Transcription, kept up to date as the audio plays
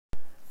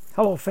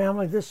Hello,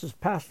 family. This is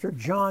Pastor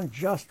John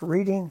just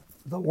reading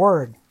the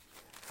Word.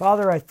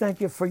 Father, I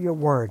thank you for your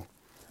Word.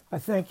 I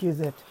thank you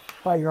that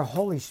by your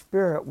Holy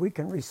Spirit we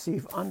can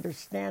receive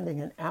understanding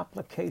and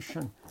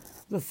application,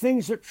 the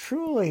things that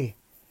truly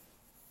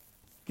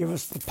give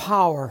us the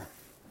power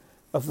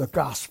of the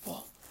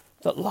gospel,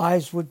 that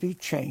lives would be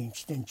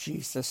changed in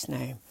Jesus'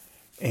 name.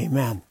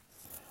 Amen.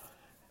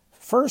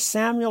 1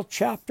 Samuel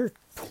chapter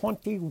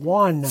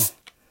 21.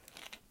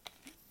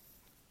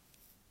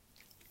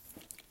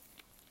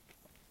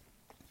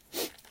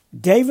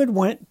 David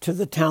went to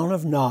the town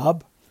of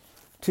Nob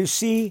to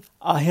see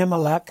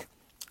Ahimelech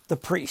the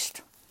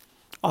priest.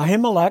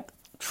 Ahimelech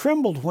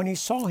trembled when he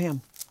saw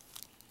him.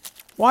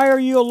 "Why are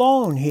you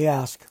alone?" he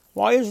asked.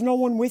 "Why is no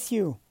one with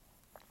you?"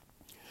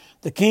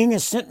 "The king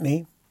has sent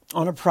me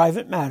on a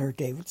private matter,"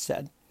 David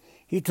said.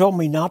 "He told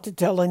me not to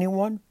tell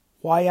anyone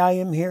why I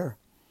am here.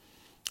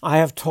 I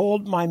have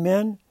told my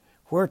men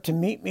where to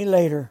meet me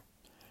later.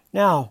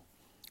 Now,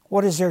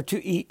 what is there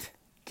to eat?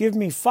 Give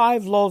me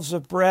 5 loaves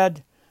of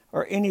bread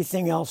or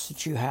anything else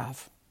that you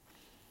have."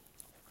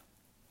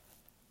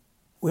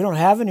 "We don't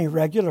have any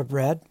regular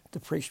bread," the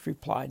priest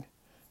replied.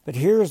 "But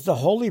here is the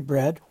holy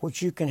bread,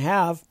 which you can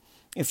have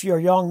if your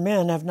young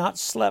men have not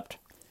slept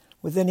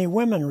with any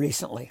women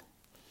recently."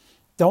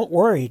 "Don't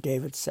worry,"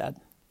 David said.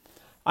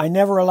 "I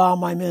never allow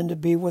my men to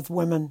be with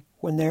women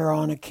when they are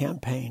on a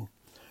campaign.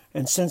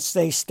 And since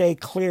they stay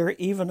clear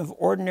even of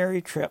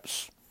ordinary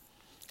trips,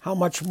 how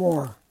much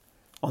more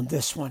on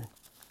this one?"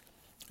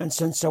 And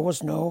since there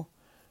was no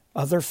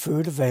other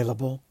food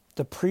available,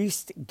 the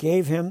priest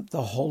gave him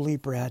the holy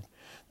bread,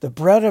 the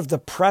bread of the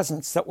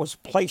presence that was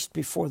placed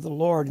before the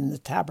Lord in the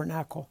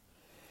tabernacle.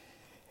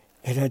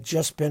 It had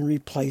just been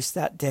replaced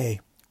that day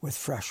with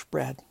fresh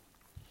bread.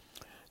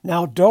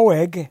 Now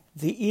Doeg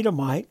the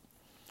Edomite,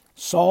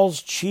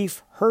 Saul's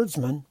chief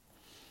herdsman,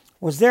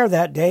 was there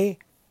that day,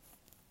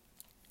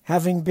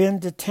 having been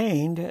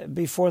detained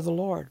before the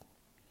Lord.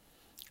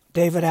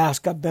 David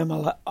asked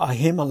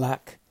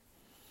Ahimelech,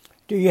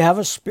 "Do you have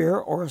a spear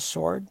or a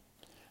sword?"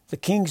 "The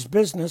king's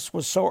business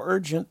was so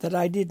urgent that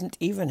I didn't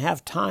even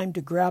have time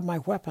to grab my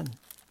weapon."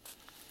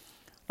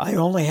 "I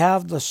only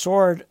have the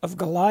sword of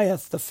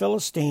Goliath the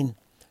Philistine,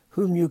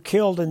 whom you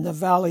killed in the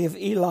valley of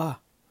Elah,"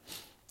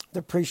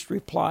 the priest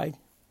replied.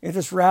 "It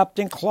is wrapped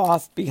in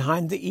cloth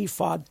behind the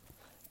ephod.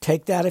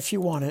 Take that if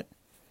you want it,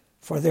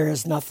 for there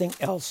is nothing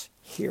else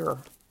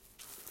here."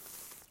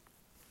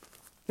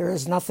 "There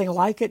is nothing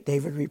like it,"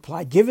 David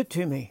replied. "Give it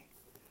to me."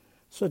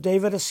 So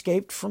David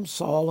escaped from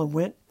Saul and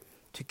went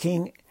to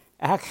King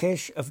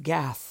Achish of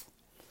Gath.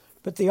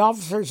 But the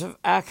officers of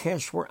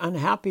Achish were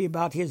unhappy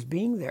about his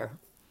being there.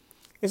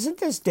 "Isn't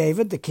this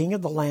David, the king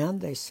of the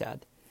land?" they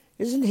said.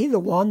 "Isn't he the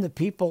one the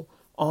people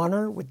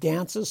honor with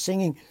dances,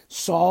 singing,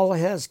 'Saul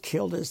has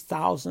killed his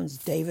thousands,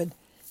 David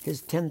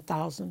his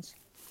 10,000s'?"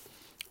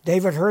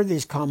 David heard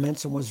these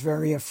comments and was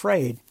very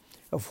afraid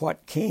of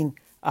what King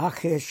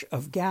Achish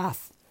of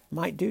Gath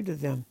might do to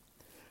them.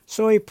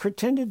 So he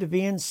pretended to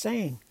be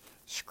insane,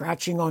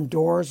 scratching on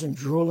doors and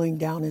drooling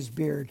down his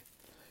beard.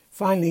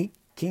 Finally,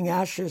 King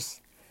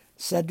Achish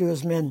said to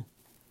his men,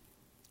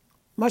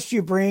 "Must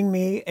you bring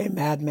me a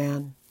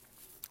madman?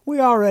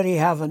 We already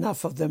have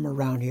enough of them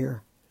around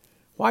here.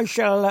 Why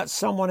should I let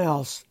someone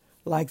else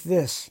like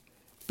this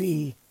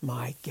be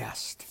my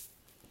guest?"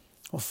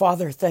 Well,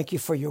 Father, thank you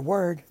for your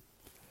word.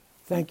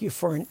 Thank you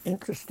for an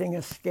interesting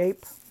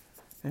escape,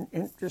 an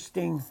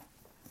interesting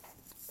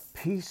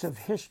piece of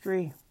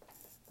history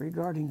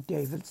regarding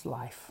David's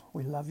life.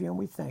 We love you and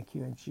we thank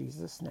you in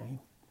Jesus' name.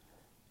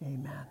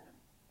 Amen.